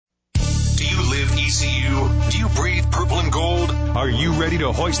SMU-ECU? Do you breathe purple and gold? Are you ready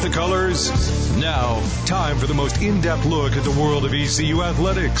to hoist the colors? Now, time for the most in-depth look at the world of ECU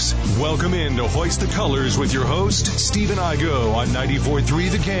athletics. Welcome in to Hoist the Colors with your host, Stephen Igo on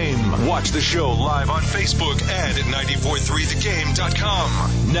 94.3 The Game. Watch the show live on Facebook and at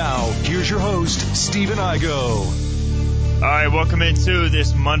 943thegame.com. Now, here's your host, Stephen Igo. All right, welcome into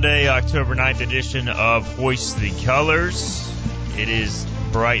this Monday, October 9th edition of Hoist the Colors. It is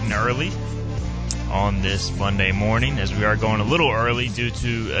bright and early on this Monday morning, as we are going a little early due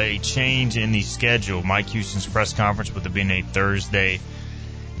to a change in the schedule. Mike Houston's press conference, with it being a Thursday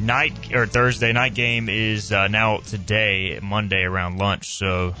night game, is now today, Monday, around lunch,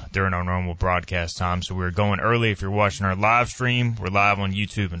 so during our normal broadcast time. So we're going early. If you're watching our live stream, we're live on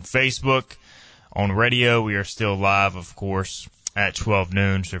YouTube and Facebook. On radio, we are still live, of course, at 12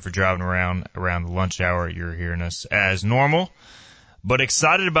 noon. So if you're driving around the lunch hour, you're hearing us as normal. But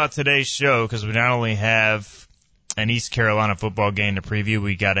excited about today's show because we not only have an East Carolina football game to preview,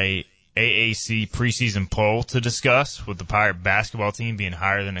 we got a AAC preseason poll to discuss, with the Pirate basketball team being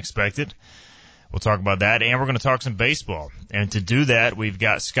higher than expected. We'll talk about that, and we're going to talk some baseball. And to do that, we've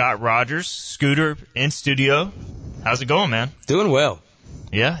got Scott Rogers, Scooter, in studio. How's it going, man? Doing well.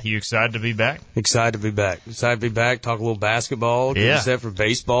 Yeah, you excited to be back? Excited to be back. Talk a little basketball. Yeah. Except for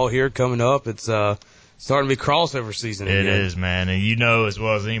baseball here coming up. It's starting to be crossover season again. It is, man. And you know as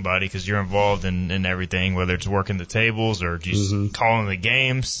well as anybody, because you're involved in everything, whether it's working the tables or just calling the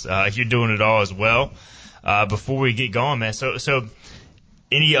games. You're doing it all as well. Before we get going, man, so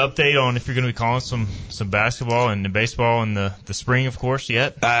any update on if you're going to be calling some basketball and baseball in the spring, of course,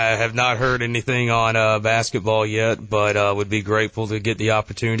 yet? I have not heard anything on basketball yet, but would be grateful to get the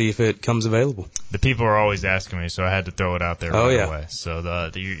opportunity if it comes available. The people are always asking me, so I had to throw it out there right away. So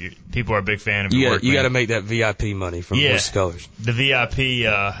the people are a big fan of your work. You got to make that VIP money from Hoist the Colors. The VIP,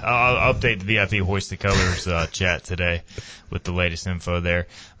 I'll update the VIP Hoist the Colors chat today with the latest info there.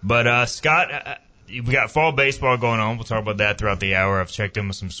 But Scott, we got fall baseball going on. We'll talk about that throughout the hour. I've checked in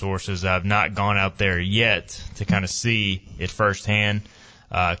with some sources. I've not gone out there yet to kind of see it firsthand.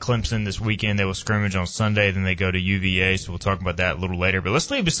 Clemson this weekend, they will scrimmage on Sunday, then they go to UVA, so we'll talk about that a little later. But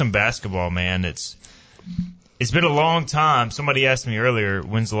let's leave with some basketball, man. It's been a long time. Somebody asked me earlier,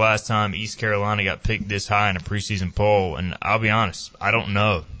 when's the last time East Carolina got picked this high in a preseason poll? And I'll be honest, I don't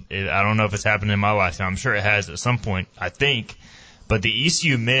know. I don't know if it's happened in my lifetime. I'm sure it has at some point, I think. But the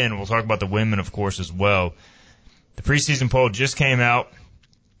ECU men, we'll talk about the women, of course, as well. The preseason poll just came out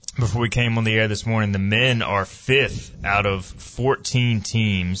before we came on the air this morning. The men are 5th out of 14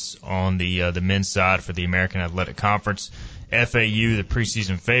 teams on the men's side for the American Athletic Conference. FAU, the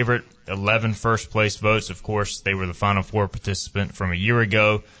preseason favorite, 11 first-place votes. Of course, they were the Final Four participant from a year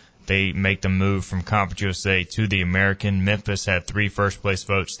ago. They make the move from Conference USA to the American. Memphis had 3 first-place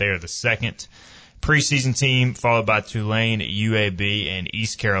votes. They are the second preseason team, followed by Tulane, UAB, and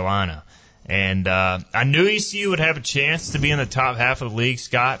East Carolina. And I knew ECU would have a chance to be in the top half of the league,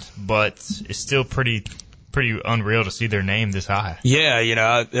 Scott, but it's still pretty unreal to see their name this high. Yeah,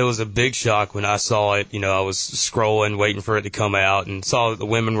 it was a big shock when I saw it. I was scrolling, waiting for it to come out, and saw that the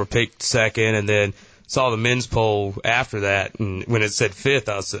women were picked second, and then saw the men's poll after that. And when it said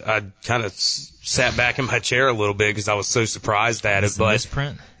 5th, I kind of sat back in my chair a little bit because I was so surprised at it. But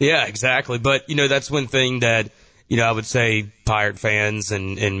misprint. Yeah, exactly. But, that's one thing that, I would say Pirate fans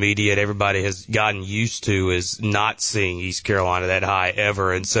and media and everybody has gotten used to is not seeing East Carolina that high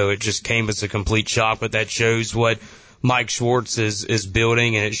ever. And so it just came as a complete shock. But that shows what Mike Schwartz is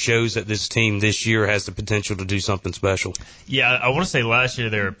building, and it shows that this team this year has the potential to do something special. Yeah, I want to say last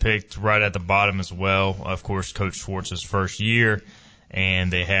year they were picked right at the bottom as well. Of course, Coach Schwartz's first year,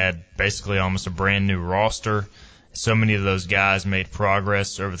 and they had basically almost a brand new roster. So many of those guys made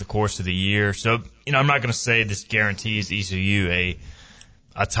progress over the course of the year. So, I'm not going to say this guarantees ECU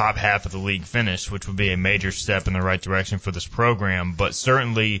a top half of the league finish, which would be a major step in the right direction for this program, but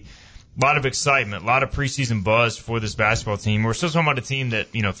certainly a lot of excitement, a lot of preseason buzz for this basketball team. We're still talking about a team that,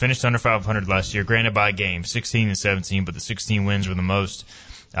 finished under 500 last year, granted by a game, 16-17, but the 16 wins were the most,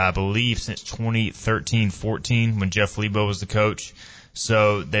 I believe, since 2013-14 when Jeff Lebo was the coach.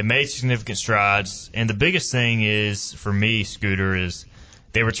 So they made significant strides. And the biggest thing is, for me, Scooter, is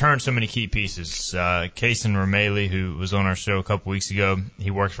they returned so many key pieces. Kaysen Romeli, who was on our show a couple weeks ago,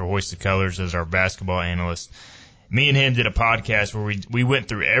 he works for Hoist the Colors as our basketball analyst. Me and him did a podcast where we went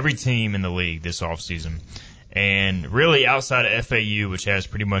through every team in the league this offseason. And really outside of FAU, which has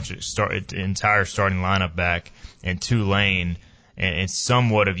pretty much the entire starting lineup back, and Tulane, and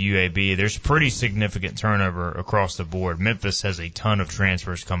somewhat of UAB, there's pretty significant turnover across the board. Memphis has a ton of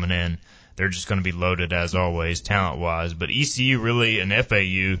transfers coming in. They're just going to be loaded, as always, talent-wise. But ECU really and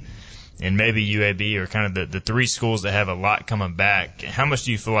FAU, and maybe UAB are kind of the three schools that have a lot coming back. How much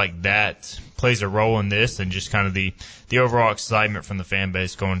do you feel like that plays a role in this and just kind of the overall excitement from the fan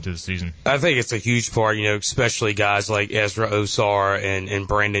base going into the season? I think it's a huge part, especially guys like Ezra Osar and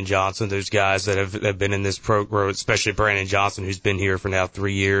Brandon Johnson, those guys that have been in this program, especially Brandon Johnson, who's been here for now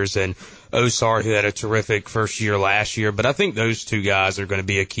 3 years, and Osar, who had a terrific first year last year. But I think those two guys are going to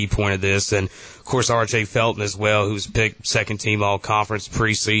be a key point of this. And, of course, R.J. Felton as well, who's picked second-team all-conference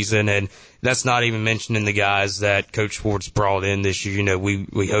preseason. And that's not even mentioning the guys that Coach Schwartz brought in this year.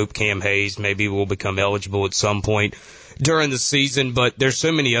 We hope Cam Hayes maybe will become eligible at some point during the season, but there's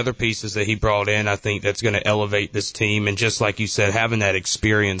so many other pieces that he brought in, I think, that's going to elevate this team. And just like you said, having that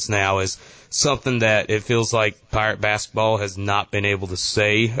experience now is something that it feels like Pirate basketball has not been able to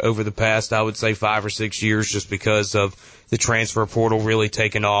say over the past, I would say, 5 or 6 years, just because of the transfer portal really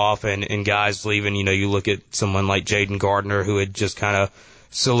taking off and guys leaving. You look at someone like Jaden Gardner, who had just kind of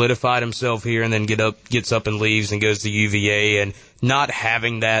solidified himself here and then gets up and leaves and goes to UVA, and not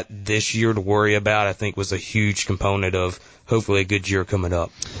having that this year to worry about, I think, was a huge component of hopefully a good year coming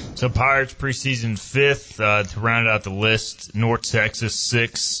up. So Pirates preseason 5th, to round out the list, North Texas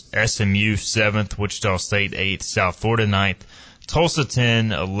 6th, SMU 7th, Wichita State 8th, South Florida 9th, Tulsa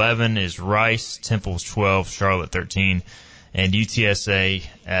 10, 11 is Rice, Temple's 12, Charlotte 13, and UTSA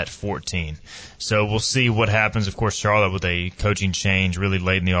at 14. So we'll see what happens. Of course, Charlotte with a coaching change really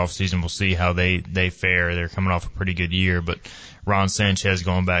late in the offseason. We'll see how they fare. They're coming off a pretty good year, but Ron Sanchez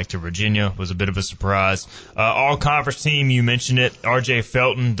going back to Virginia was a bit of a surprise. All-conference team, you mentioned it. R.J.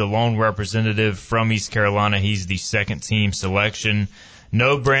 Felton, the lone representative from East Carolina. He's the second-team selection.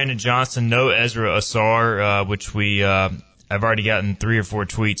 No Brandon Johnson, no Ezra Asar, which I've already gotten 3 or 4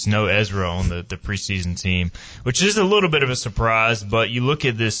 tweets, no Ezra on the preseason team, which is a little bit of a surprise, but you look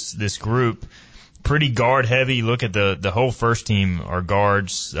at this group, pretty guard heavy. You look at the whole first team are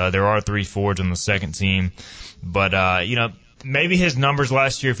guards. There are 3 forwards on the second team, but maybe his numbers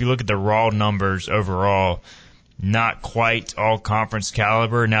last year, if you look at the raw numbers overall, not quite all conference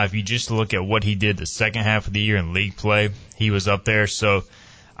caliber. Now, if you just look at what he did the second half of the year in league play, he was up there. So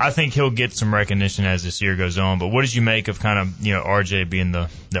I think he'll get some recognition as this year goes on. But what did you make of kind of, RJ being the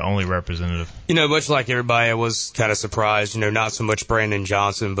only representative? Much like everybody, I was kind of surprised, not so much Brandon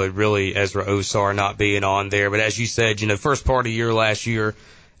Johnson, but really Ezra Osar not being on there. But as you said, first part of the year last year,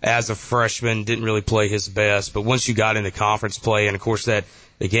 as a freshman, didn't really play his best. But once you got into conference play, and of course the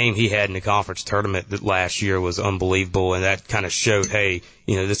game he had in the conference tournament last year was unbelievable, and that kind of showed, hey,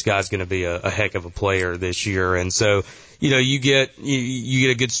 this guy's going to be a heck of a player this year. And so, you get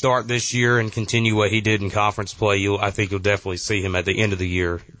a good start this year and continue what he did in conference play. I think you'll definitely see him at the end of the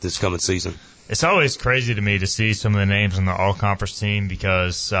year this coming season. It's always crazy to me to see some of the names on the all-conference team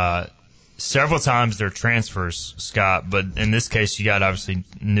because several times they're transfers, Scott, but in this case you got obviously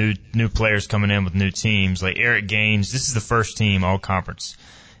new players coming in with new teams. Like Eric Gaines, this is the first team all-conference.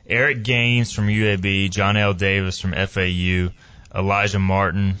 Eric Gaines from UAB, John L. Davis from FAU, Elijah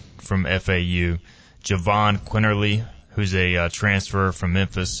Martin from FAU, Javon Quinterly, who's a transfer from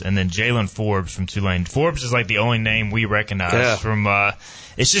Memphis, and then Jalen Forbes from Tulane. Forbes is like the only name we recognize from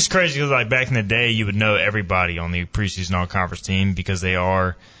it's just crazy because like back in the day you would know everybody on the preseason all-conference team because they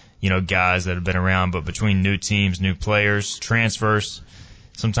are guys that have been around, but between new teams, new players, transfers,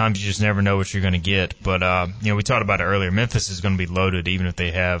 sometimes you just never know what you're going to get. But, we talked about it earlier. Memphis is going to be loaded even if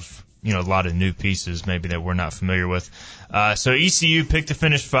they have, a lot of new pieces maybe that we're not familiar with. So ECU picked to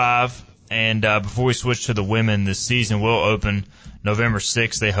finish 5. And before we switch to the women, this season will open November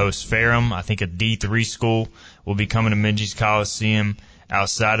 6th. They host Ferrum. I think a D3 school will be coming to Minges Coliseum.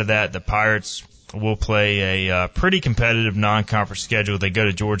 Outside of that, the Pirates will play a pretty competitive non-conference schedule. They go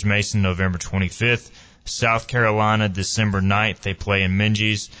to George Mason November 25th. South Carolina December 9th. They play in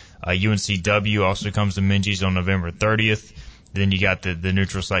Minges. UNCW also comes to Minges on November 30th. Then you got the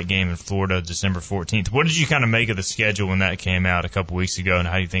neutral site game in Florida December 14th. What did you kind of make of the schedule when that came out a couple weeks ago, and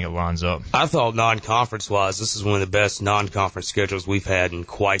how do you think it lines up? I thought non-conference-wise, this is one of the best non-conference schedules we've had in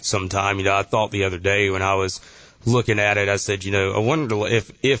quite some time. I thought the other day when I was looking at it, I said, I wonder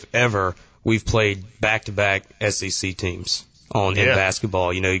if ever we've played back-to-back SEC teams in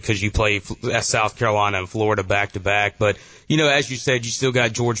basketball, because you play South Carolina and Florida back-to-back. But, as you said, you still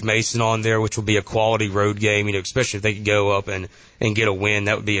got George Mason on there, which will be a quality road game, especially if they could go up and get a win.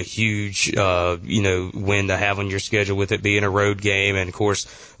 That would be a huge, win to have on your schedule with it being a road game. And, of course,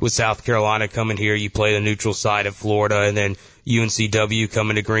 with South Carolina coming here, you play the neutral side of Florida, and then UNCW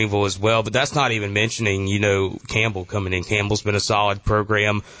coming to Greenville as well. But that's not even mentioning, Campbell coming in. Campbell's been a solid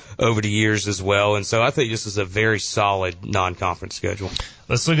program over the years as well. And so I think this is a very solid non-conference schedule.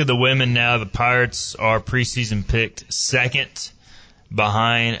 Let's look at the women now. The Pirates are preseason picked 2nd.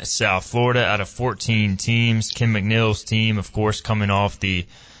 behind South Florida out of 14 teams. Kim McNeil's team, of course, coming off the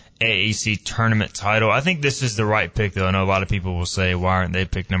AAC tournament title. I think this is the right pick, though. I know a lot of people will say, why aren't they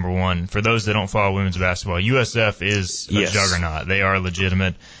picked number one? For those that don't follow women's basketball, USF is a juggernaut. They are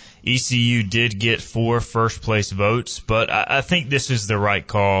legitimate. ECU did get 4 first-place votes, but I think this is the right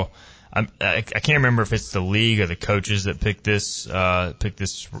call. I can't remember if it's the league or the coaches that picked this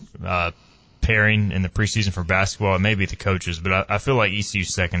pairing in the preseason for basketball. It may be the coaches, but I feel like ECU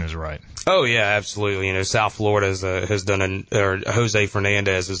second is right. Oh yeah, absolutely. You know, South Florida has done Jose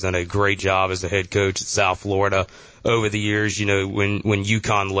Fernandez has done a great job as the head coach at South Florida over the years. You know, when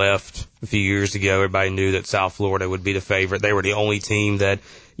UConn left a few years ago, everybody knew that South Florida would be the favorite. They were the only team that,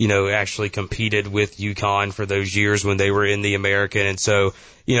 you know, actually competed with UConn for those years when they were in the American. And so,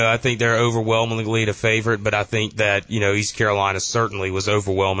 you know, I think they're overwhelmingly the favorite, but I think that, you know, East Carolina certainly was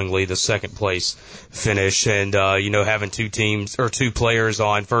overwhelmingly the second place finish. And, you know, having two players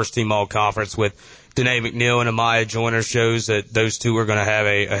on first team all conference with Danae McNeil and Amaya Joyner shows that those two are going to have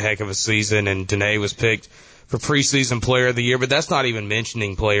a heck of a season. And Danae was picked for preseason player of the year, but that's not even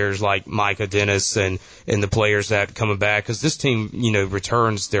mentioning players like Micah Dennis and the players that coming back, because this team, you know,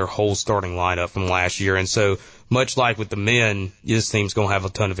 returns their whole starting lineup from last year. And so much like with the men, this team's going to have a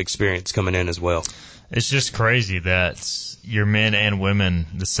ton of experience coming in as well. It's just crazy that your men and women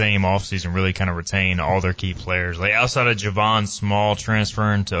the same offseason really kind of retain all their key players. Like outside of Javon Small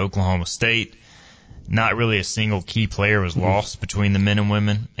transferring to Oklahoma State, not really a single key player was lost between the men and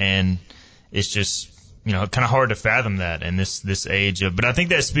women, and it's just, you know, kind of hard to fathom that in this age of, but I think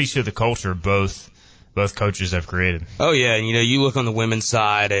that speaks to the culture both coaches have created. Oh yeah, and you know, you look on the women's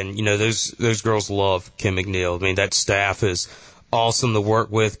side, and you know, those girls love Kim McNeil. I mean, that staff is awesome to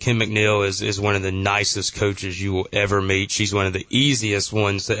work with. Kim McNeil is one of the nicest coaches you will ever meet. She's one of the easiest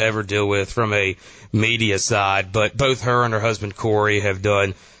ones to ever deal with from a media side. But both her and her husband Corey have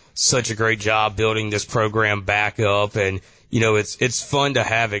done such a great job building this program back up, and you know, it's fun to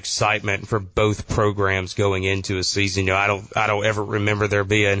have excitement for both programs going into a season. You know, I don't ever remember there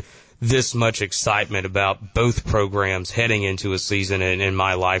being this much excitement about both programs heading into a season in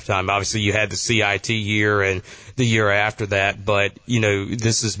my lifetime. Obviously, you had the CIT year and the year after that, but you know,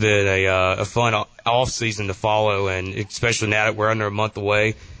 this has been a fun off season to follow, and especially now that we're under a month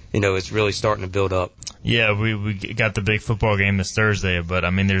away, you know, it's really starting to build up. Yeah, we got the big football game this Thursday, but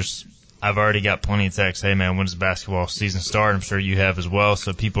I mean, I've already got plenty of texts. Hey man, when does basketball season start? I'm sure you have as well.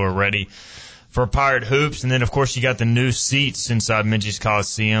 So people are ready for Pirate Hoops. And then of course you got the new seats inside Minji's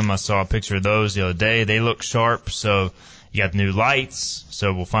Coliseum. I saw a picture of those the other day. They look sharp. So you got new lights.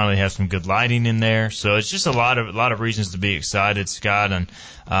 So we'll finally have some good lighting in there. So it's just a lot of reasons to be excited, Scott. And,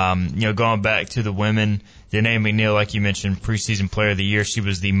 you know, going back to the women, Danae McNeil, like you mentioned, preseason player of the year. She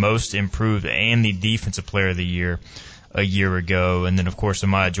was the most improved and the defensive player of the year a year ago. And then, of course,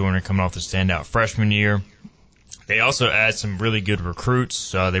 Amaya Joyner coming off the standout freshman year. They also add some really good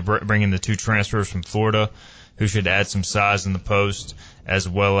recruits. They bring in the 2 transfers from Florida who should add some size in the post, as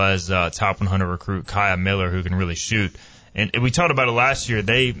well as top 100 recruit Kaya Miller, who can really shoot. And we talked about it last year.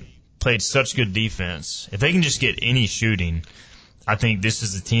 They played such good defense. If they can just get any shooting, I think this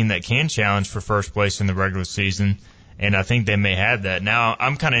is a team that can challenge for first place in the regular season. And I think they may have that. Now,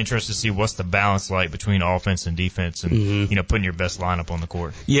 I'm kind of interested to see what's the balance like between offense and defense and, you know, putting your best lineup on the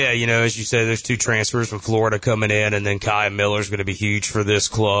court. Yeah, you know, as you said, there's 2 transfers from Florida coming in, and then Kaya Miller's going to be huge for this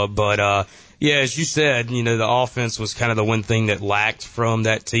club. But, yeah, as you said, you know, the offense was kind of the one thing that lacked from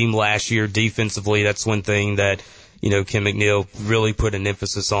that team last year. Defensively, that's one thing that, you know, Kim McNeil really put an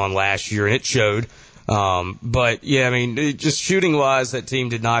emphasis on last year, and it showed. But yeah, I mean, just shooting wise, that team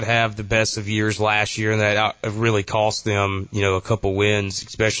did not have the best of years last year, and that really cost them, you know, a couple wins,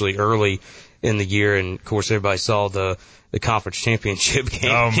 especially early in the year. And of course, everybody saw the conference championship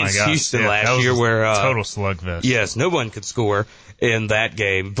game against Houston last year, where total slugfest. Yes, no one could score in that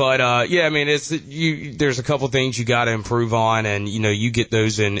game. But yeah, I mean, there's a couple things you got to improve on, and you know, you get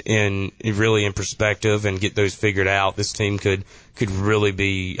those in really in perspective and get those figured out. This team could really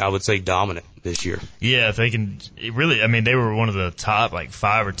be, I would say, dominant this year. Yeah, if they can really, I mean, they were one of the top like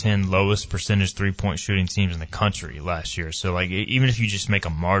 5 or 10 lowest percentage 3-point shooting teams in the country last year. So like, even if you just make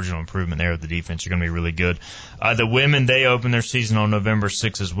a marginal improvement there with the defense, you're going to be really good. The women, they open their season on November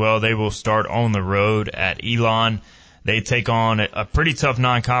 6th as well. They will start on the road at Elon. They take on a pretty tough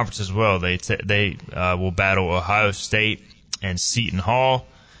non-conference as well. They will battle Ohio State and Seton Hall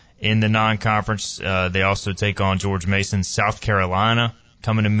in the non-conference. They also take on George Mason, South Carolina,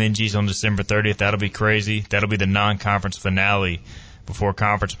 coming to Minji's on December 30th. That'll be crazy. That'll be the non-conference finale before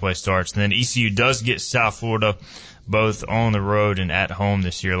conference play starts. And then ECU does get South Florida both on the road and at home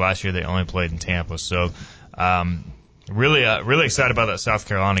this year. Last year they only played in Tampa. So Really excited about that South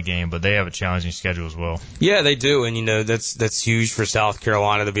Carolina game, but they have a challenging schedule as well. Yeah, they do, and that's huge for South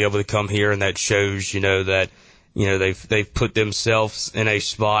Carolina to be able to come here, and that shows that they've put themselves in a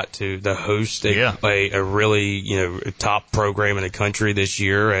spot to host a really top program in the country this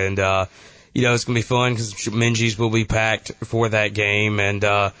year, and it's gonna be fun because Minji's will be packed for that game, and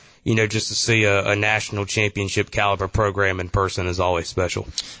just to see a national championship caliber program in person is always special.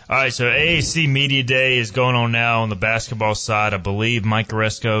 All right, so AAC Media Day is going on now on the basketball side. I believe Mike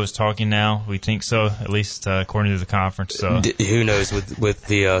Oresco is talking now. We think so, at least according to the conference. So who knows with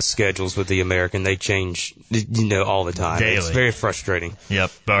the schedules with the American, they change all the time. Daily. It's very frustrating.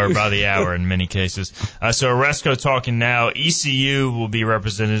 Yep, or by the hour in many cases. So Oresco talking now. ECU will be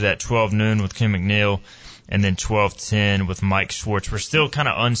represented at 12 noon with Kim McNeil. And then 12:10 with Mike Schwartz. We're still kind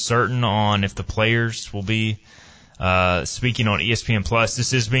of uncertain on if the players will be speaking on ESPN Plus.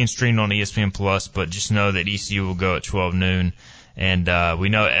 This is being streamed on ESPN Plus, but just know that ECU will go at 12 noon. And we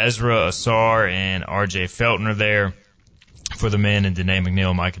know Ezra Asar and RJ Felton are there for the men, and Danae McNeil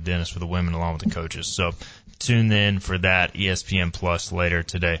and Micah Dennis for the women, along with the coaches. So tune in for that ESPN Plus later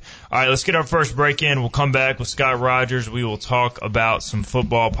today. All right, let's get our first break in. We'll come back with Scott Rogers. We will talk about some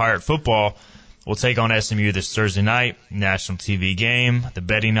football, Pirate football. We'll take on SMU this Thursday night, national TV game. The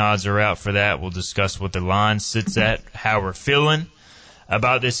betting odds are out for that. We'll discuss what the line sits at, how we're feeling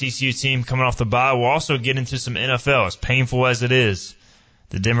about this ECU team coming off the bye. We'll also get into some NFL, as painful as it is.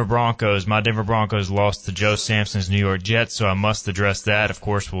 The my Denver Broncos lost to Joe Sampson's New York Jets, so I must address that. Of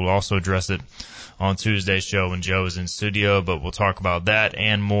course, we'll also address it on Tuesday's show when Joe is in studio, but we'll talk about that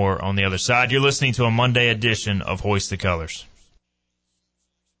and more on the other side. You're listening to a Monday edition of Hoist the Colors.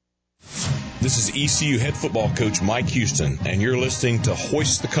 This is ECU head football coach Mike Houston, and you're listening to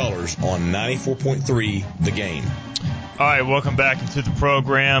Hoist the Colors on 94.3 The Game. All right, welcome back into the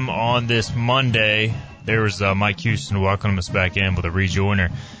program on this Monday. There was Mike Houston welcoming us back in with a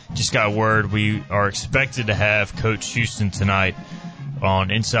rejoiner. Just got word we are expected to have Coach Houston tonight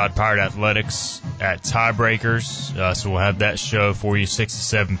on Inside Pirate Athletics at Tiebreakers. So we'll have that show for you 6 to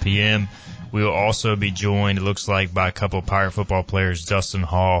 7 p.m. We will also be joined, it looks like, by a couple of Pirate football players, Dustin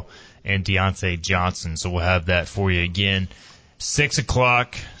Hall and Deontay Johnson. So we'll have that for you again, 6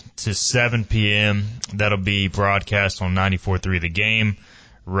 o'clock to 7 p.m. That'll be broadcast on 94.3 The Game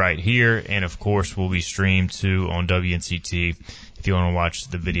right here. And, of course, we'll be streamed, too, on WNCT if you want to watch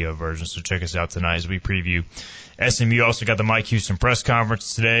the video version. So check us out tonight as we preview SMU. Also got the Mike Houston press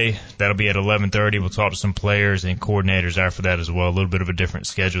conference today. That'll be at 11:30. We'll talk to some players and coordinators after that as well. A little bit of a different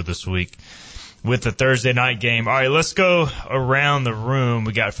schedule this week with the Thursday night game. All right, let's go around the room.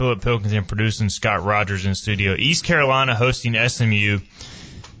 We got Philip Pilkington producing, Scott Rogers in studio. East Carolina hosting SMU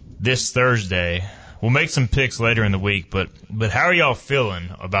this Thursday. We'll make some picks later in the week, but how are y'all feeling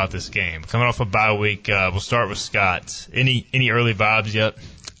about this game? Coming off a bye week, we'll start with Scott. Any early vibes yet?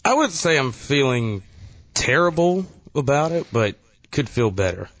 I would say I'm feeling terrible about it, but could feel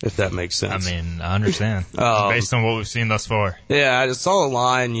better, if that makes sense. I mean, I understand. Based on what we've seen thus far. Yeah, I just saw a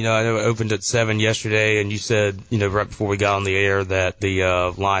line, I know it opened at 7 yesterday, and you said, right before we got on the air that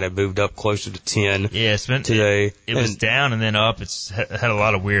the line had moved up closer to 10 today. It was down and then up. It's had a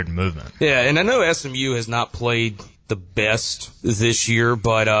lot of weird movement. Yeah, and I know SMU has not played the best this year,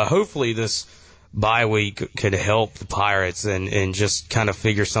 but hopefully this bye week could help the Pirates and just kind of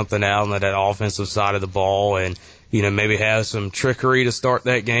figure something out on that offensive side of the ball and maybe have some trickery to start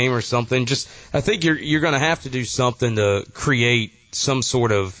that game or something. Just, I think you're going to have to do something to create some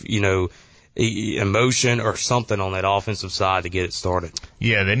sort of, emotion or something on that offensive side to get it started.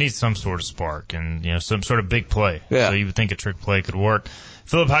 Yeah, they need some sort of spark and, some sort of big play. Yeah. So you would think a trick play could work.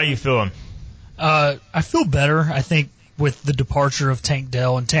 Philip, how are you feeling? I feel better. I think with the departure of Tank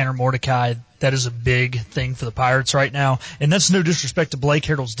Dell and Tanner Mordecai, that is a big thing for the Pirates right now. And that's no disrespect to Blake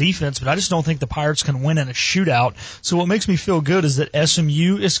Harrell's defense, but I just don't think the Pirates can win in a shootout. So what makes me feel good is that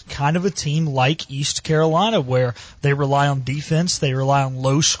SMU is kind of a team like East Carolina, where they rely on defense, they rely on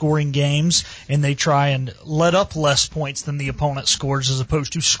low-scoring games, and they try and let up less points than the opponent scores as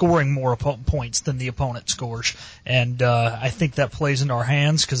opposed to scoring more points than the opponent scores. And I think that plays into our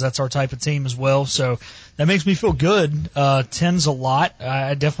hands because that's our type of team as well. So that makes me feel good. 10's a lot.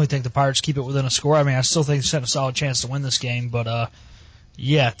 I definitely think the Pirates keep it within a score. I mean, I still think they have a solid chance to win this game, but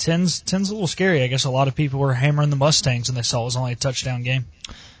 10's a little scary. I guess a lot of people were hammering the Mustangs and they saw it was only a touchdown game.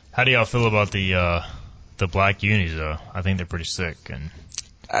 How do y'all feel about the black unis, though? I think they're pretty sick. And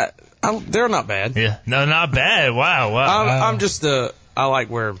they're not bad. Yeah, no, not bad. Wow. I'm just I like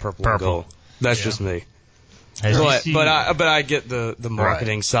wearing purple. And gold. That's just me. But I get the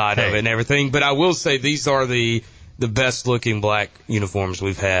marketing side of it and everything. But I will say these are the the best looking black uniforms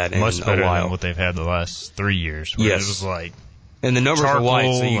we've had in much better a while. than what they've had the last 3 years. Where Yes. It was like, and the numbers are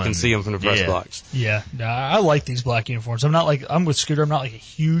white, so you charcoal can see them from the press yeah. box. Yeah, no, I like these black uniforms. I'm with Scooter. I'm not like a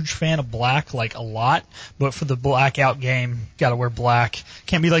huge fan of black, like a lot, but for the blackout game, gotta wear black.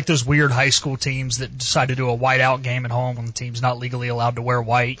 Can't be like those weird high school teams that decide to do a whiteout game at home when the team's not legally allowed to wear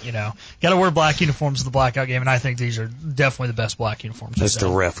white. Gotta wear black uniforms in the blackout game, and I think these are definitely the best black uniforms. That's the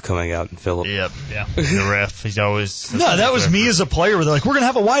ref coming out in Phillip. Yep. Yeah. The ref, he's always... No, that was me as a player where they're like, we're going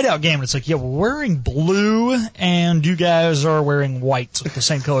to have a whiteout game. And it's like, yeah, we're wearing blue, and you guys are wearing white, the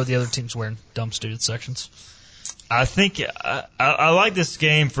same color the other team's wearing. Dumb student sections. I think I like this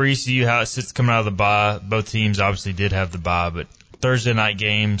game for ECU, how it sits coming out of the bye. Both teams obviously did have the bye, but Thursday night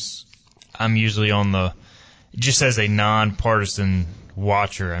games, I'm usually on the... Just as a non-partisan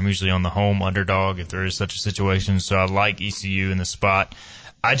watcher, I'm usually on the home underdog if there is such a situation. So I like ECU in the spot.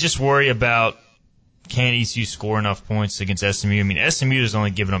 I just worry about, can ECU score enough points against SMU? I mean, SMU has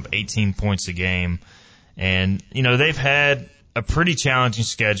only given up 18 points a game. And, they've had a pretty challenging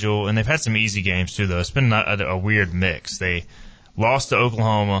schedule, and they've had some easy games too, though. It's been a weird mix. They lost to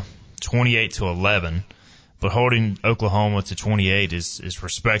Oklahoma 28-11, but holding Oklahoma to 28 is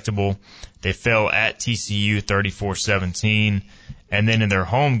respectable. They fell at TCU 34-17, and then in their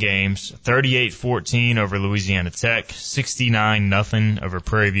home games, 38-14 over Louisiana Tech, 69-0 over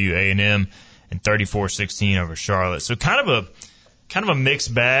Prairie View A&M, and 34-16 over Charlotte. So kind of a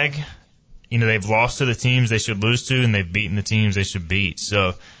mixed bag. They've lost to the teams they should lose to, and they've beaten the teams they should beat.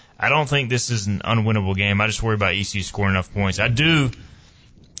 So I don't think this is an unwinnable game. I just worry about ECU scoring enough points. I do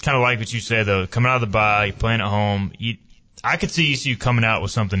kind of like what you said, though. Coming out of the bye, you're playing at home. I could see ECU coming out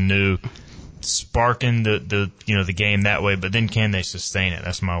with something new, sparking the game that way, but then can they sustain it?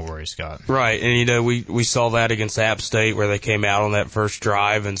 That's my worry, Scott. Right, and we saw that against App State where they came out on that first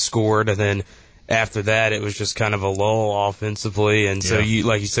drive and scored, and then after that it was just kind of a lull offensively, and so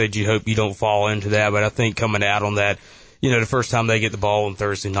like you said, you hope you don't fall into that, but I think coming out on that, the first time they get the ball on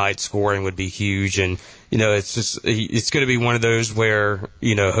Thursday night, scoring would be huge, and it's going to be one of those where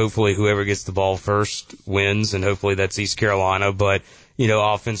hopefully whoever gets the ball first wins, and hopefully that's East Carolina, but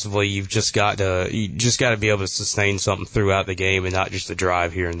offensively, you've just got to be able to sustain something throughout the game and not just a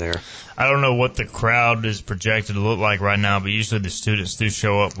drive here and there. I don't know what the crowd is projected to look like right now, but usually the students do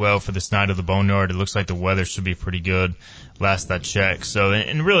show up well for this night of the Boneyard. It looks like the weather should be pretty good last I checked. So,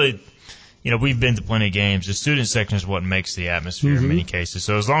 and really, we've been to plenty of games. The student section is what makes the atmosphere in many cases.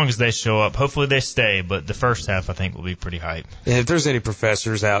 So as long as they show up, hopefully they stay. But the first half, I think, will be pretty hype. And if there's any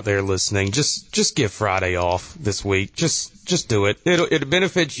professors out there listening, just give Friday off this week. Just do it. It'll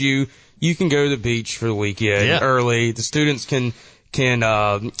benefit you. You can go to the beach for the weekend early. The students can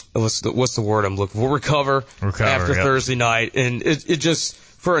what's the word I'm looking for? Recover after Thursday night, and it just.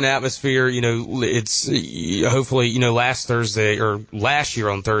 For an atmosphere, it's hopefully, last year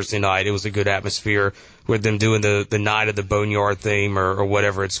on Thursday night, it was a good atmosphere with them doing the night of the Boneyard theme or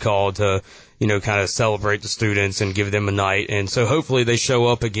whatever it's called to, kind of celebrate the students and give them a night. And so hopefully they show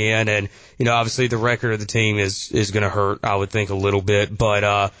up again. And, obviously the record of the team is going to hurt, I would think, a little bit.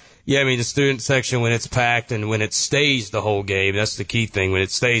 But, the student section, when it's packed and when it stays the whole game, that's the key thing. When it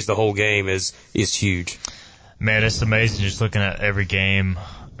stays the whole game is huge. Man, it's amazing just looking at every game,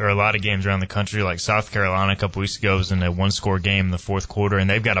 or a lot of games around the country. Like South Carolina a couple weeks ago was in a one-score game in the fourth quarter, and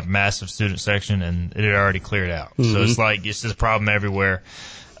they've got a massive student section, and it had already cleared out. Mm-hmm. So it's like it's just a problem everywhere.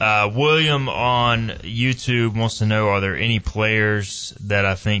 William on YouTube wants to know, are there any players that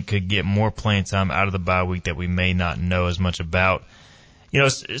I think could get more playing time out of the bye week that we may not know as much about?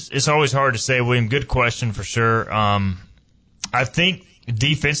 It's always hard to say, William. Good question for sure. I think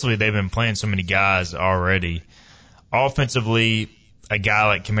defensively they've been playing so many guys already. Offensively, a guy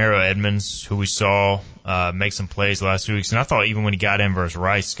like Camaro Edmonds, who we saw make some plays the last 2 weeks, and I thought even when he got in versus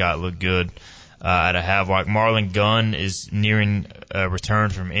Rice, Scott looked good at a half-block. Marlon Gunn is nearing a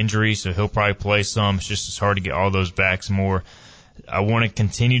return from injury, so he'll probably play some. It's just as hard to get all those backs more. I want to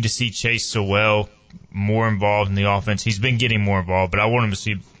continue to see Chase Sowell more involved in the offense. He's been getting more involved, but I want him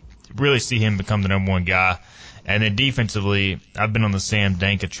to really see him become the number one guy. And then defensively, I've been on the Sam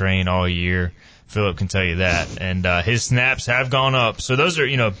Danka train all year. Phillip can tell you that. And his snaps have gone up. So those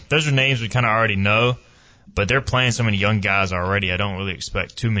are names we kind of already know, but they're playing so many young guys already. I don't really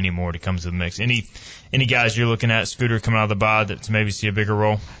expect too many more to come to the mix. Any guys you're looking at, Scooter, coming out of the bye that to maybe see a bigger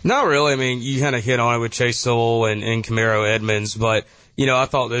role? Not really. I mean, you kind of hit on it with Chase Sowell and Camaro Edmonds, but I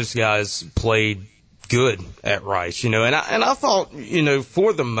thought those guys played good at Rice. And I thought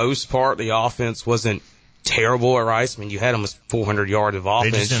for the most part the offense wasn't terrible at Rice. I mean, you had almost 400 yards of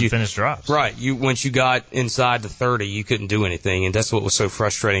offense. They just didn't finish drives. Right. Once you got inside the 30, you couldn't do anything, and that's what was so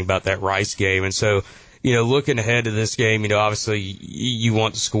frustrating about that Rice game. And so, looking ahead to this game, obviously you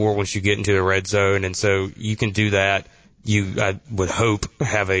want to score once you get into the red zone, and so you can do that. I would hope,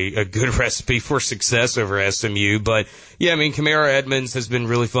 have a good recipe for success over SMU. But, yeah, I mean, Kamara Edmonds has been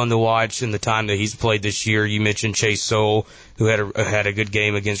really fun to watch in the time that he's played this year. You mentioned Chase Soule, who had a good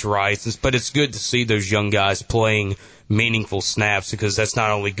game against Rice. But it's good to see those young guys playing meaningful snaps, because that's not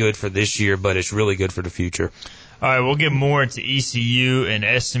only good for this year, but it's really good for the future. All right, we'll get more into ECU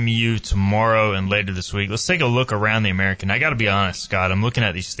and SMU tomorrow and later this week. Let's take a look around the American. I got to be honest, Scott, I'm looking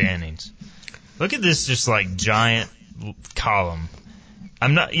at these standings. Look at this just like giant column.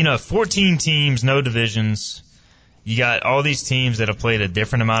 I'm not, 14 teams, no divisions. You got all these teams that have played a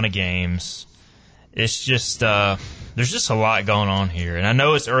different amount of games. It's just, there's just a lot going on here. And I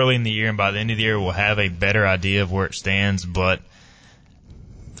know it's early in the year, and by the end of the year we'll have a better idea of where it stands, but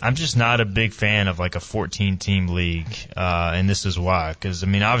I'm just not a big fan of like a 14-team league, and this is why. Because, I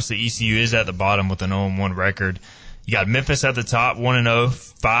mean, obviously ECU is at the bottom with an 0-1 record. You got Memphis at the top, 1-0.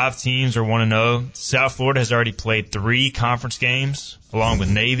 5 teams are 1-0. South Florida has already played 3 conference games, along with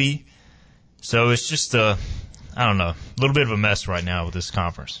Navy. So it's just a little bit of a mess right now with this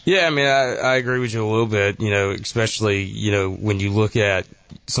conference. Yeah, I mean, I agree with you a little bit, especially, when you look at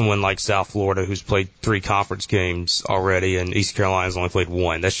someone like South Florida, who's played 3 conference games already, and East Carolina's only played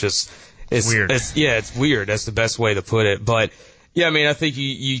 1. That's just, it's weird. It's weird. That's the best way to put it. But, yeah, I mean, I think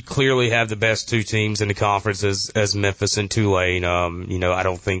you clearly have the best 2 teams in the conference as Memphis and Tulane. I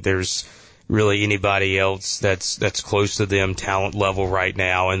don't think there's really anybody else that's close to them talent level right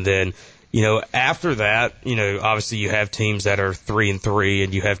now. And then, after that, obviously you have teams that are 3-3,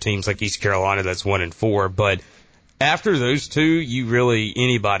 and you have teams like East Carolina that's 1-4. But after those 2,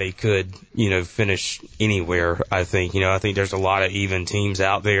 anybody could, finish anywhere, I think. I think there's a lot of even teams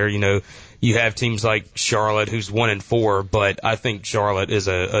out there. You have teams like Charlotte, who's 1-4, but I think Charlotte is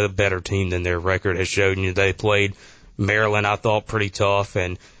a better team than their record has shown. They played Maryland, I thought, pretty tough,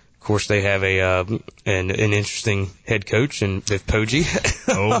 and of course they have an interesting head coach in Biff Poggi.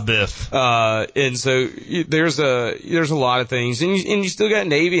 Oh, Biff. And so there's a lot of things, and you still got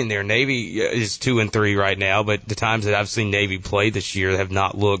Navy in there. Navy is 2-3 right now, but the times that I've seen Navy play this year have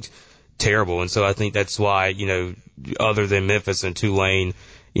not looked terrible, and so I think that's why other than Memphis and Tulane,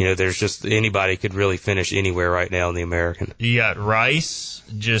 there's just anybody could really finish anywhere right now in the American. You got Rice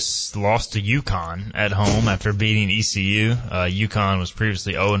just lost to UConn at home after beating ECU. UConn was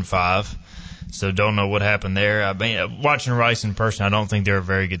previously 0-5, so don't know what happened there. I mean, watching Rice in person, I don't think they're a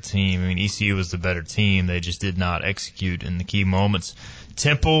very good team. I mean, ECU was the better team. They just did not execute in the key moments.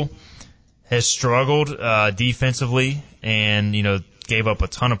 Temple has struggled defensively and, gave up a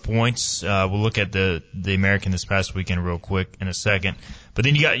ton of points. We'll look at the American this past weekend real quick in a second. But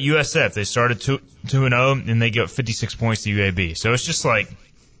then you got USF. They started 2-0, and they give up 56 points to UAB. So it's just like...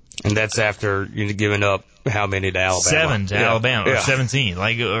 And that's after giving up how many to Alabama? 7 to Alabama, or 17.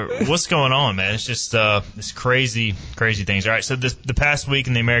 Like, what's going on, man? It's just it's crazy things. All right, so the past week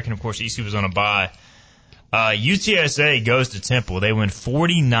in the American, of course, ECU was on a bye. UTSA goes to Temple. They win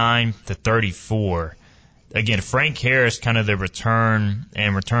 49-34. Again, Frank Harris, kind of the returns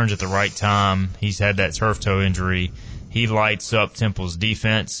at the right time. He's had that turf toe injury. He lights up Temple's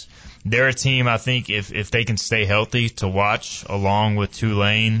defense. They're a team, I think, if they can stay healthy, to watch, along with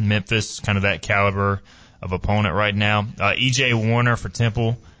Tulane, Memphis, kind of that caliber of opponent right now. E.J. Warner for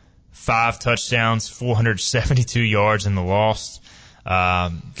Temple, 5 touchdowns, 472 yards in the loss.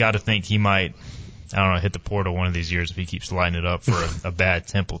 Got to think he might, hit the portal one of these years if he keeps lighting it up for a bad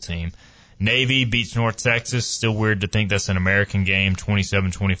Temple team. Navy beats North Texas. Still weird to think that's an American game,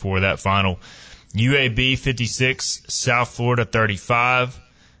 27-24, that final. UAB 56, South Florida 35.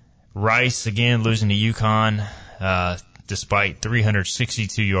 Rice, again, losing to UConn. Despite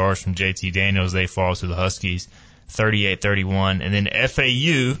 362 yards from JT Daniels, they fall to the Huskies, 38-31. And then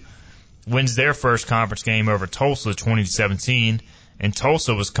FAU wins their first conference game over Tulsa, 20-17. And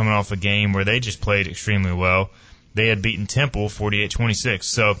Tulsa was coming off a game where they just played extremely well. They had beaten Temple 48-26.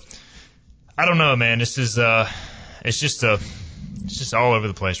 So, I don't know, man. This is it's just all over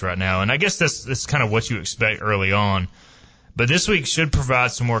the place right now, and I guess that's kind of what you expect early on. But this week should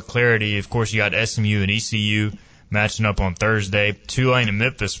provide some more clarity. Of course, you got SMU and ECU matching up on Thursday. Tulane and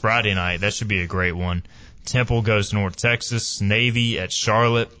Memphis Friday night. That should be a great one. Temple goes to North Texas. Navy at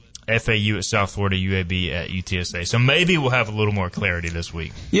Charlotte. FAU at South Florida. UAB at UTSA. So maybe we'll have a little more clarity this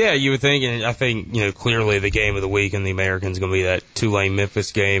week. Yeah, you would think, and I think clearly the game of the week in the American is going to be that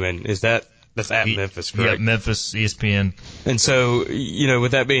Tulane-Memphis game, and is that That's at Memphis, correct? Yeah, Memphis, ESPN. And so,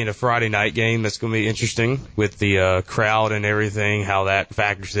 with that being a Friday night game, that's going to be interesting with the crowd and everything, how that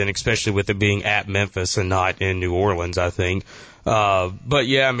factors in, especially with it being at Memphis and not in New Orleans, I think. But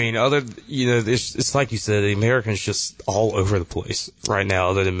yeah, I mean, it's like you said, the Americans just all over the place right now,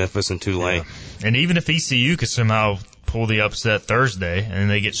 other than Memphis and Tulane. Yeah. And even if ECU could somehow pull the upset Thursday and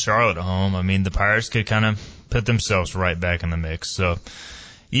they get Charlotte at home, I mean, the Pirates could kind of put themselves right back in the mix. So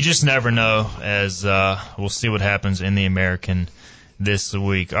you just never know, as we'll see what happens in the American this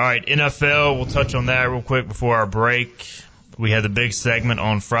week. All right, NFL, we'll touch on that real quick before our break. We had the big segment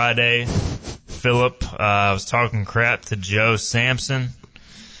on Friday. Philip was talking crap to Joe Sampson.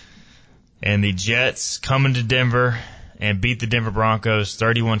 And the Jets coming to Denver and beat the Denver Broncos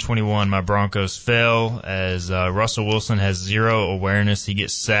 31-21. My Broncos fell as Russell Wilson has zero awareness. He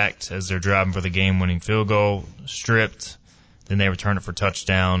gets sacked as they're driving for the game-winning field goal, stripped. Then they return it for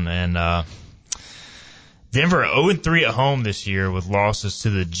touchdown. And Denver 0-3 at home this year with losses to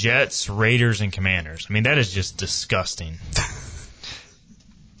the Jets, Raiders, and Commanders. I mean, that is just disgusting.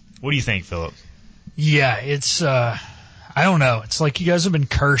 What do you think, Philip? Yeah, it's I don't know. It's like you guys have been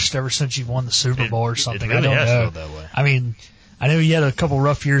cursed ever since you won the Super Bowl or something. It really I don't has know. felt that way. I mean, I know you had a couple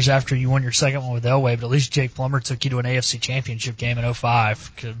rough years after you won your second one with Elway, but at least Jake Plummer took you to an AFC Championship game in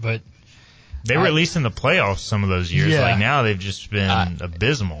 2005. But they were at least in the playoffs some of those years. Yeah. Like now they've just been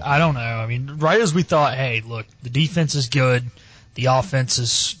abysmal. I don't know. I mean, right as we thought, hey, look, the defense is good. The offense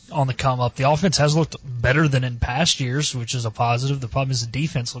is on the come up. The offense has looked better than in past years, which is a positive. The problem is the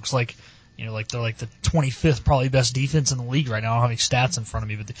defense looks like, like they're like the 25th probably best defense in the league right now. I don't have any stats in front of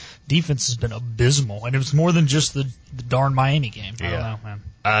me, but the defense has been abysmal. And it was more than just the darn Miami game. I don't know, man.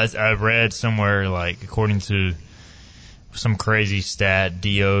 I read somewhere, like, according to some crazy stat,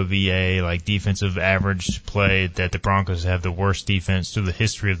 DOVA, like defensive average play, that the Broncos have the worst defense through the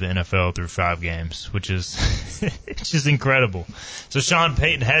history of the NFL through 5 games, which is it's just incredible. So Sean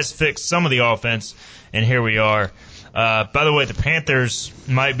Payton has fixed some of the offense, and here we are. By the way, the Panthers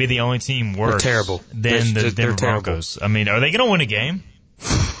might be the only team worse than the Denver Broncos. I mean, are they going to win a game?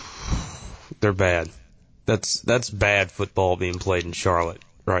 They're bad. That's bad football being played in Charlotte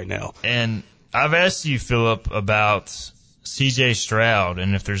right now. And I've asked you, Philip, about C.J. Stroud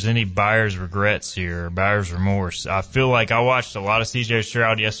and if there's any buyer's regrets here, buyer's remorse. I feel like I watched a lot of C.J.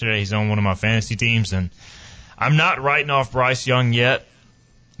 Stroud yesterday. He's on one of my fantasy teams, and I'm not writing off Bryce Young yet,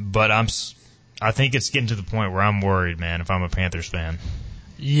 but I think it's getting to the point where I'm worried, man, if I'm a Panthers fan.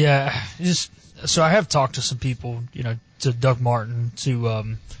 Yeah, so I have talked to some people, to Doug Martin,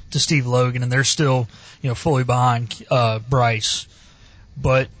 to Steve Logan, and they're still, fully behind Bryce.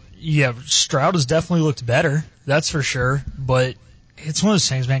 But yeah, Stroud has definitely looked better, that's for sure. But it's one of those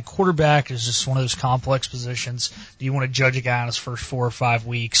things, man. Quarterback is just one of those complex positions. Do you want to judge a guy on his first 4 or 5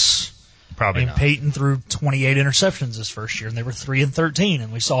 weeks? Probably not. Peyton threw 28 interceptions this first year, and they were 3-13,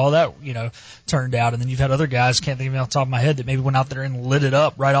 and we saw how that, turned out. And then you've had other guys, can't think of it off the top of my head, that maybe went out there and lit it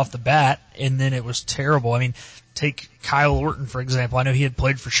up right off the bat, and then it was terrible. I mean, take Kyle Orton, for example. I know he had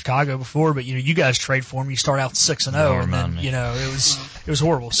played for Chicago before, but, you guys trade for him. You start out 6-0, and then, it was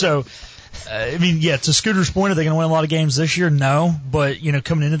horrible. So, to Scooter's point, are they going to win a lot of games this year? No. But,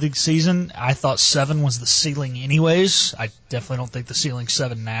 coming into the season, I thought 7 was the ceiling anyways. I definitely don't think the ceiling's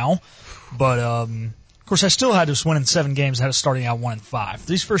 7 now. But, of course, I still had us winning 7 games. I had us starting out 1-5.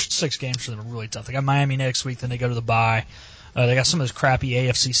 These first 6 games for them are really tough. They got Miami next week, then they go to the bye. They got some of those crappy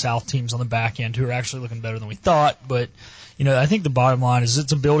AFC South teams on the back end who are actually looking better than we thought. But, I think the bottom line is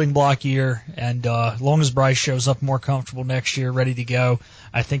it's a building block year, and as long as Bryce shows up more comfortable next year, ready to go,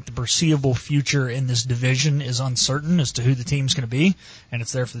 I think the foreseeable future in this division is uncertain as to who the team's going to be, and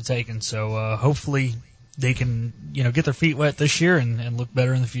it's there for the taking. So hopefully they can, get their feet wet this year and look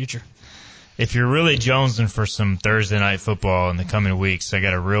better in the future. If you're really jonesing for some Thursday night football in the coming weeks, I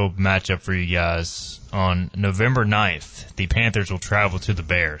got a real matchup for you guys. On November 9th, the Panthers will travel to the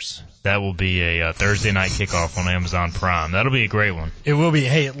Bears. That will be a Thursday night kickoff on Amazon Prime. That'll be a great one. It will be.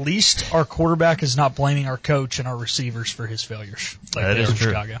 Hey, at least our quarterback is not blaming our coach and our receivers for his failures. Like that is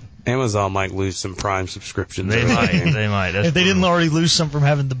true. Chicago. Amazon might lose some Prime subscriptions. They might. They might. That's if they brutal. didn't already lose some from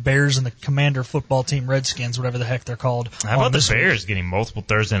having the Bears and the Commander football team Redskins, whatever the heck they're called. How about the Bears getting multiple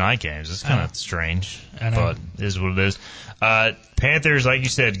Thursday night games? It's kind of strange, but it is what it is. Panthers, like you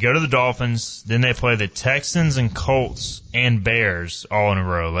said, go to the Dolphins. Then they play the Texans and Colts and Bears all in a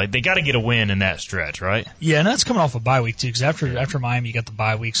row. Like they got to get a win in that stretch, right? Yeah, and that's coming off a bye week too. Because after Miami, you got the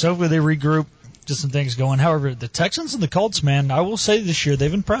bye week. So hopefully they regroup, get some things going. However, the Texans and the Colts, man, I will say this year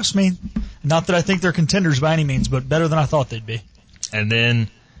they've impressed me. Not that I think they're contenders by any means, but better than I thought they'd be. And then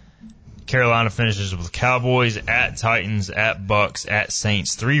Carolina finishes with Cowboys, at Titans, at Bucks, at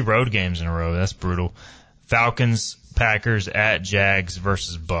Saints. 3 road games in a row. That's brutal. Falcons, Packers, at Jags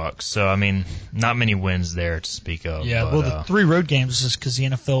versus Bucks. So, I mean, not many wins there to speak of. Yeah, but, well, the 3 road games is because the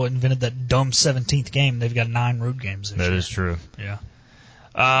NFL invented that dumb 17th game. They've got 9 road games this year. That is true. Yeah.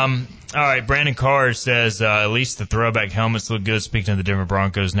 All right, Brandon Carr says at least the throwback helmets look good. Speaking of the Denver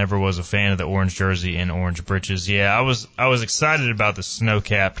Broncos, never was a fan of the orange jersey and orange breeches. Yeah, I was excited about the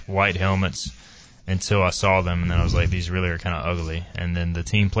snow-capped white helmets until I saw them, and then I was like, these really are kind of ugly. And then the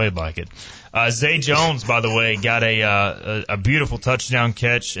team played like it. Zay Jones, by the way, got a beautiful touchdown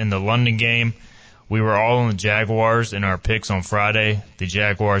catch in the London game. We were all on the Jaguars in our picks on Friday. The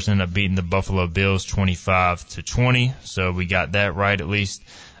Jaguars ended up beating the Buffalo Bills 25-20, so we got that right at least.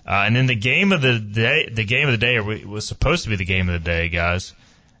 And then the game of the day, or it was supposed to be the game of the day, guys.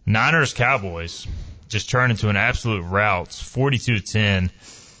 Niners Cowboys just turned into an absolute rout, 42-10.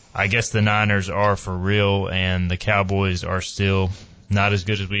 I guess the Niners are for real, and the Cowboys are still not as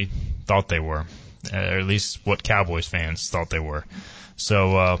good as we thought they were, or at least what Cowboys fans thought they were.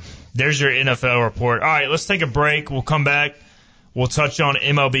 So there's your NFL report. All right, let's take a break. We'll come back. We'll touch on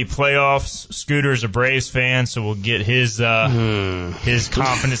MLB playoffs. Scooter's a Braves fan, so we'll get his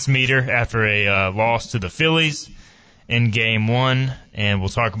confidence meter after a loss to the Phillies in Game 1, and we'll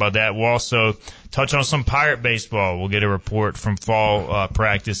talk about that. We'll also touch on some Pirate baseball. We'll get a report from fall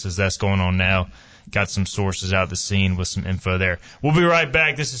practice as that's going on now. Got some sources out the scene with some info there. We'll be right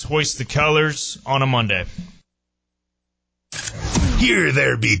back. This is Hoist the Colors on a Monday. Here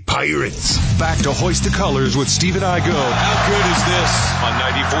there be pirates. Back to Hoist the Colors with Stephen Igo. How good is this? On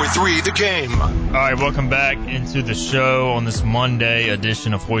 94.3 The Game. All right, welcome back into the show on this Monday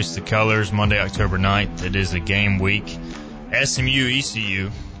edition of Hoist the Colors, Monday, October 9th. It is a game week.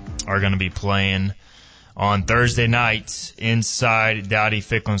 SMU-ECU are going to be playing on Thursday night inside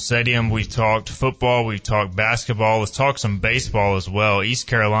Dowdy-Ficklin Stadium. We've talked football. We've talked basketball. Let's talk some baseball as well. East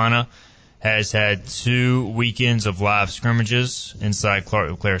Carolina has had 2 weekends of live scrimmages inside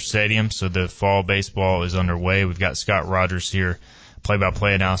Clark LeClaire Stadium, so the fall baseball is underway. We've got Scott Rogers here,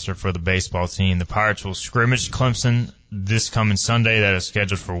 play-by-play announcer for the baseball team. The Pirates will scrimmage Clemson this coming Sunday. That is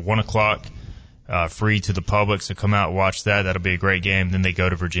scheduled for 1 o'clock, free to the public, so come out and watch that. That'll be a great game. Then they go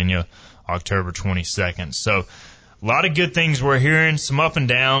to Virginia October 22nd. So a lot of good things we're hearing, some up and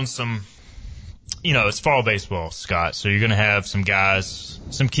down, some, it's fall baseball, Scott, so you're going to have some guys,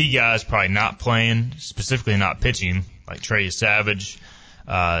 some key guys probably not playing, specifically not pitching, like Trey Savage,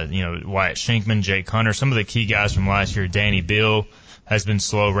 Wyatt Schenkman, Jake Hunter, some of the key guys from last year. Danny Bill has been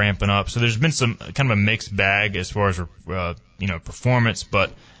slow ramping up. So there's been some kind of a mixed bag as far as, performance,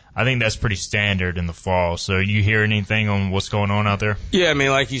 but I think that's pretty standard in the fall. So you hear anything on what's going on out there? Yeah, I mean,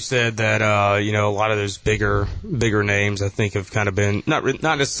 like you said, that a lot of those bigger names I think have kind of been not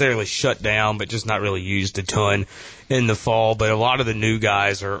necessarily shut down, but just not really used a ton in the fall. But a lot of the new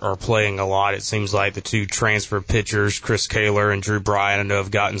guys are playing a lot. It seems like the 2 transfer pitchers, Chris Kaler and Drew Bryan, I know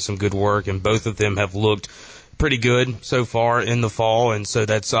have gotten some good work, and both of them have looked pretty good so far in the fall, and so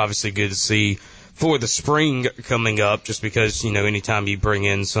that's obviously good to see for the spring coming up, just because, anytime you bring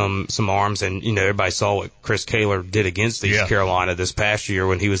in some arms, and, everybody saw what Chris Kaler did against East Carolina this past year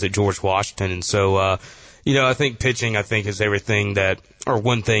when he was at George Washington. And so, I think pitching, is everything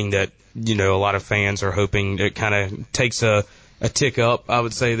one thing that, a lot of fans are hoping it kind of takes a tick up, I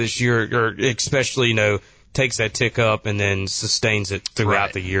would say, this year, or especially, takes that tick up and then sustains it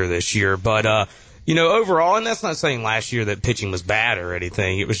throughout the year this year. But, overall, and that's not saying last year that pitching was bad or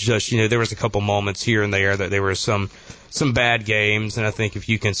anything. It was just, there was a couple moments here and there that there were some bad games, and I think if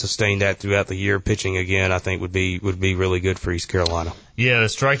you can sustain that throughout the year, pitching again, I think would be really good for East Carolina. Yeah, the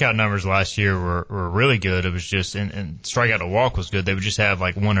strikeout numbers last year were really good. It was just, and strikeout to walk was good. They would just have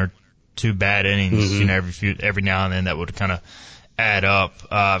like 1 or 2 bad innings, every now and then that would kind of add up.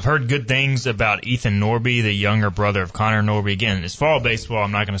 I've heard good things about Ethan Norby, the younger brother of Connor Norby. Again, it's fall baseball.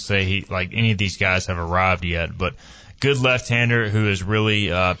 I'm not going to say any of these guys have arrived yet, but good left-hander who has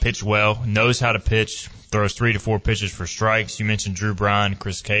really pitched well, knows how to pitch, throws 3 to 4 pitches for strikes. You mentioned Drew Bryan,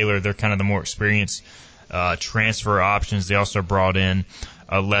 Chris Kaler. They're kind of the more experienced transfer options. They also brought in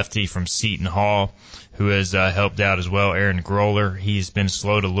a lefty from Seton Hall who has helped out as well, Aaron Groller. He's been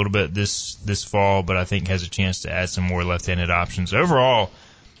slowed a little bit this fall, but I think has a chance to add some more left-handed options. Overall,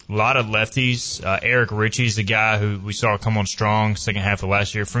 a lot of lefties. Eric Ritchie's the guy who we saw come on strong second half of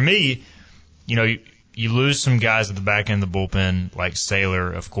last year. For me, you lose some guys at the back end of the bullpen, like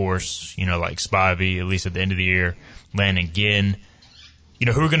Saylor, of course, like Spivey, at least at the end of the year, Landon Ginn. Who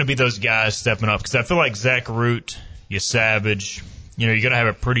are going to be those guys stepping up? Because I feel like Zach Root, Savage, you're going to have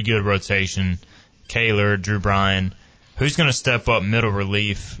a pretty good rotation. Kaler, Drew Bryan. who's going to step up middle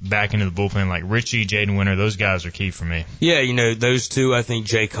relief back into the bullpen like Richie, Jaden Winter? Those guys are key for me. Yeah, those two, I think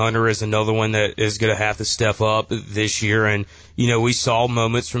Jake Hunter is another one that is going to have to step up this year. And, we saw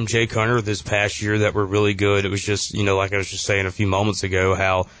moments from Jake Hunter this past year that were really good. It was just, like I was just saying a few moments ago,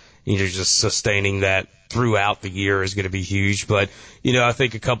 how, just sustaining that throughout the year is going to be huge. But, I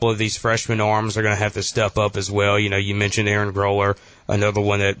think a couple of these freshman arms are going to have to step up as well. You mentioned Aaron Groller, another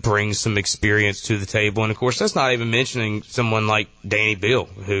one that brings some experience to the table. And, of course, that's not even mentioning someone like Danny Bill,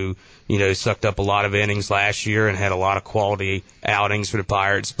 who, sucked up a lot of innings last year and had a lot of quality outings for the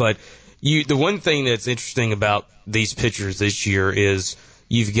Pirates. But the one thing that's interesting about these pitchers this year is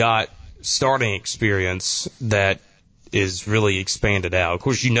you've got starting experience that is really expanded out. Of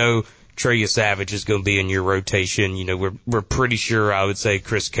course, Trey Savage is going to be in your rotation. We're pretty sure, I would say,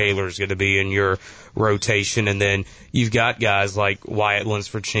 Chris Kaler is going to be in your rotation. And then you've got guys like Wyatt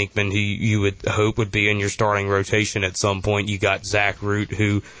Lunsford-Chinkman, who you would hope would be in your starting rotation at some point. You got Zach Root,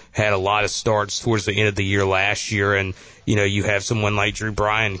 who had a lot of starts towards the end of the year last year. And, you have someone like Drew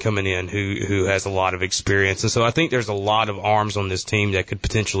Bryan coming in who has a lot of experience. And so I think there's a lot of arms on this team that could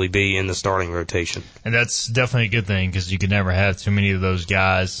potentially be in the starting rotation. And that's definitely a good thing because you could never have too many of those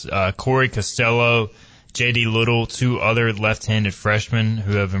guys. Corey Costello, J.D. Little, two other left-handed freshmen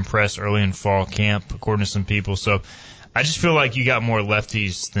who have impressed early in fall camp, according to some people. So I just feel like you got more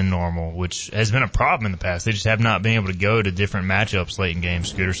lefties than normal, which has been a problem in the past. They just have not been able to go to different matchups late in games,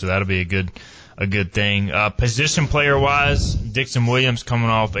 Scooter, so that'll be a good thing. Position player-wise, Dixon Williams coming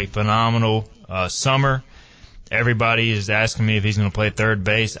off a phenomenal summer. Everybody is asking me if he's going to play third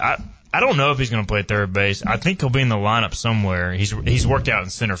base. I don't know if he's going to play third base. I think he'll be in the lineup somewhere. He's worked out in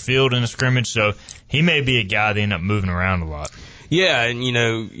center field in a scrimmage, so he may be a guy that end up moving around a lot. Yeah, and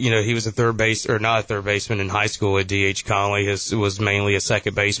he was not a third baseman in high school at D.H. Conley. He was mainly a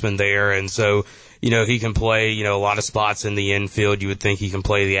second baseman there, and so he can play a lot of spots in the infield. You would think he can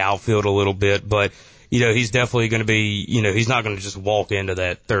play the outfield a little bit, but he's definitely going to be, he's not going to just walk into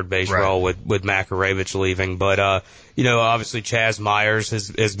that third base role with Makarevich leaving. But, obviously Chaz Myers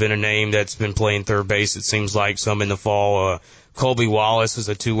has been a name that's been playing third base, it seems like, some in the fall. Colby Wallace is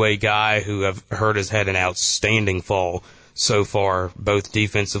a two-way guy who I've heard has had an outstanding fall so far, both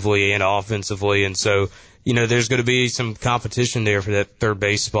defensively and offensively. And so, there's going to be some competition there for that third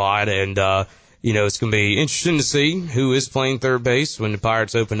base spot. And, it's going to be interesting to see who is playing third base when the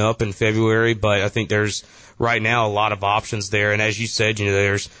Pirates open up in February. But I think there's right now a lot of options there. And as you said,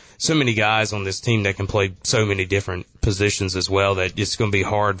 there's so many guys on this team that can play so many different positions as well that it's going to be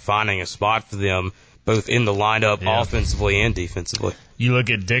hard finding a spot for them both in the lineup offensively and defensively. You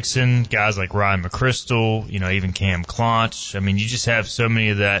look at Dixon, guys like Ryan McChrystal, even Cam Clonch. I mean, you just have so many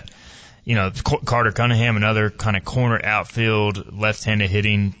of that. Carter Cunningham, another kind of corner outfield, left-handed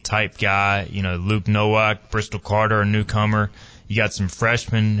hitting type guy. Luke Nowak, Bristol Carter, a newcomer. You got some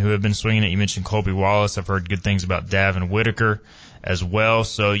freshmen who have been swinging it. You mentioned Colby Wallace. I've heard good things about Davin Whitaker as well.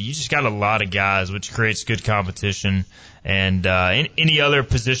 So you just got a lot of guys, which creates good competition. And any other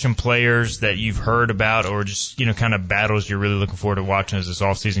position players that you've heard about or just, kind of battles you're really looking forward to watching as this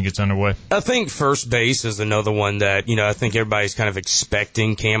offseason gets underway? I think first base is another one that, I think everybody's kind of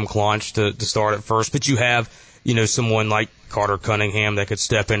expecting Cam Clonch to start at first. But you have, someone like Carter Cunningham that could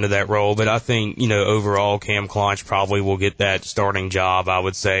step into that role. But I think, overall Cam Clonch probably will get that starting job. I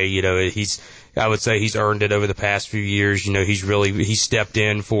would say, he's earned it over the past few years. He stepped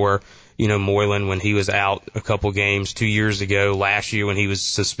in for, Moylan when he was out a couple games 2 years ago, last year when he was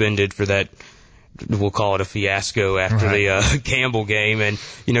suspended for that, we'll call it a fiasco after the Campbell game. And,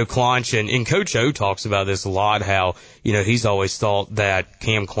 Clonch and Coach O talks about this a lot, how, he's always thought that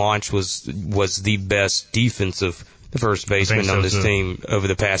Cam Clonch was the best defensive first baseman on this team over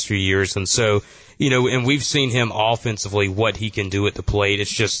the past few years. And so, and we've seen him offensively, what he can do at the plate.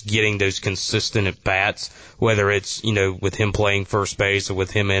 It's just getting those consistent at bats, whether it's, with him playing first base or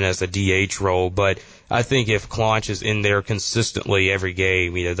with him in as a DH role. But I think if Clonch is in there consistently every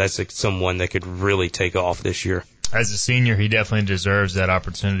game, that's someone that could really take off this year. As a senior, he definitely deserves that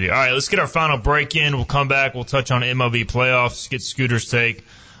opportunity. All right, let's get our final break in. We'll come back. We'll touch on MLB playoffs, get Scooter's take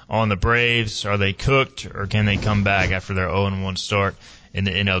on the Braves. Are they cooked, or can they come back after their 0-1 start in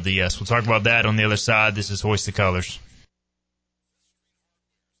the NLDS? We'll talk about that on the other side. This is Hoist the Colors.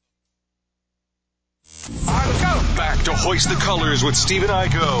 Back to Hoist the Colors with Stephen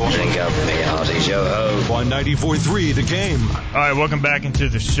Igo. Drink up, me hearties, yo-ho. On 94.3 The Game. All right, welcome back into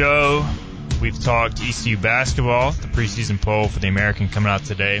the show. We've talked ECU basketball, the preseason poll for the American coming out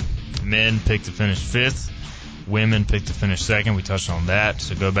today. Men picked to finish 5th. Women picked to finish 2nd. We touched on that,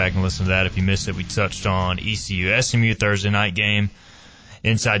 so go back and listen to that if you missed it. We touched on ECU SMU Thursday night game.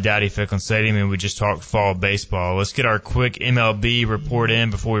 inside Dowdy Ficklin Stadium, and we just talked fall baseball. Let's get our quick MLB report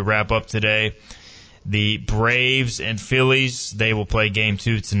in before we wrap up today. The Braves and Phillies, they will play Game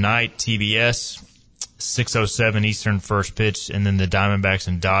 2 tonight, TBS, 6:07 Eastern first pitch, and then the Diamondbacks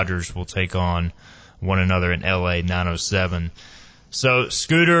and Dodgers will take on one another in L.A., 9:07. So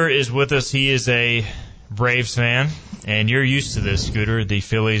Scooter is with us. He is a Braves fan, and you're used to this, Scooter, the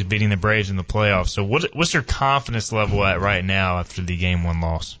Phillies beating the Braves in the playoffs. So what's your confidence level at right now after the Game 1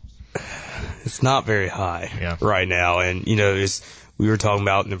 loss? It's not very high right now. And, we were talking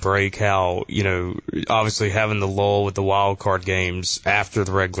about in the break how, obviously having the lull with the wild card games after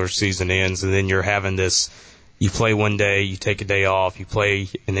the regular season ends, and then you're having this, you play one day, you take a day off, you play,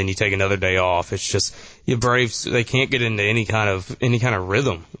 and then you take another day off. It's just, Braves, they can't get into any kind of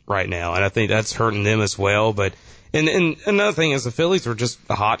rhythm right now. And I think that's hurting them as well. But, and another thing is the Phillies were just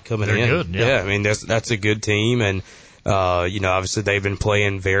hot coming in. They're good, yeah. I mean, that's a good team. And, obviously they've been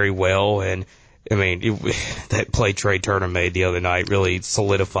playing very well. And, I mean, that play Trey Turner made the other night really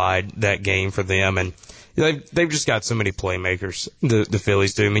solidified that game for them. And they've just got so many playmakers, the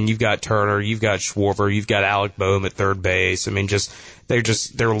Phillies do. I mean, you've got Turner, you've got Schwarber, you've got Alec Boehm at third base. I mean,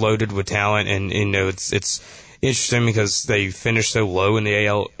 they're loaded with talent. And, it's interesting because they finished so low in the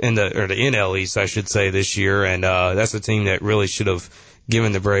NL East, I should say, this year. And, that's a team that really should have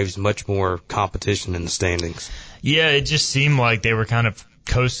given the Braves much more competition in the standings. Yeah, it just seemed like they were kind of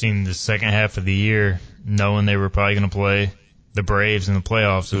coasting the second half of the year, knowing they were probably going to play the Braves in the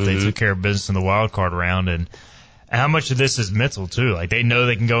playoffs if they took care of business in the wild card round. And how much of this is mental too? Like they know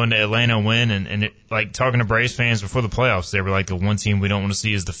they can go into Atlanta and win, and like talking to Braves fans before the playoffs, they were like, the one team we don't want to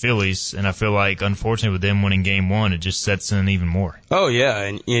see is the Phillies. And I feel like, unfortunately, with them winning Game 1, it just sets in even more. Oh yeah,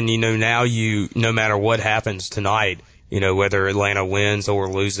 and now no matter what happens tonight, whether Atlanta wins or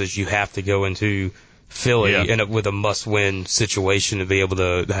loses, you have to go into Philly end up with a must-win situation to be able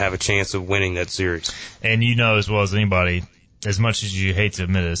to have a chance of winning that series. And as well as anybody, as much as you hate to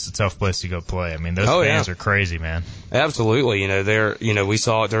admit it, it's a tough place to go play. I mean, those fans are crazy, man. Absolutely. We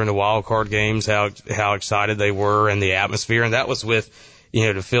saw it during the wild card games how excited they were and the atmosphere, and that was with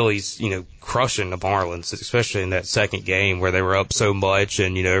the Phillies, crushing the Marlins, especially in that second game where they were up so much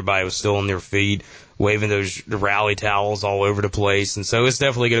and everybody was still on their feet, waving those rally towels all over the place. And so it's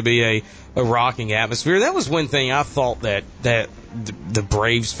definitely going to be a rocking atmosphere. That was one thing I thought that the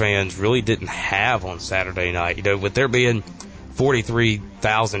Braves fans really didn't have on Saturday night. With there being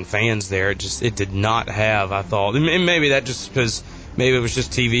 43,000 fans there, it did not have, I thought. And maybe that just because maybe it was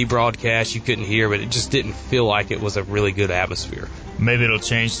just TV broadcast you couldn't hear, but it just didn't feel like it was a really good atmosphere. Maybe it'll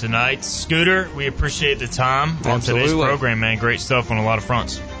change tonight. Scooter, we appreciate the time on today's program, man. Great stuff on a lot of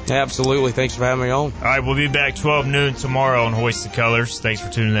fronts. Absolutely. Thanks for having me on. All right, we'll be back 12 noon tomorrow on Hoist the Colors. Thanks for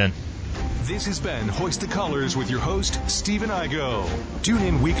tuning in. This has been Hoist the Colors with your host, Stephen Igo. Tune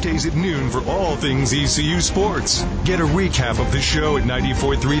in weekdays at noon for all things ECU sports. Get a recap of the show at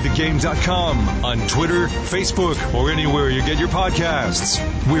 943thegame.com, on Twitter, Facebook, or anywhere you get your podcasts.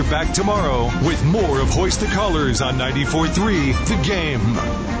 We're back tomorrow with more of Hoist the Colors on 94.3 The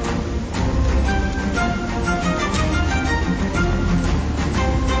Game.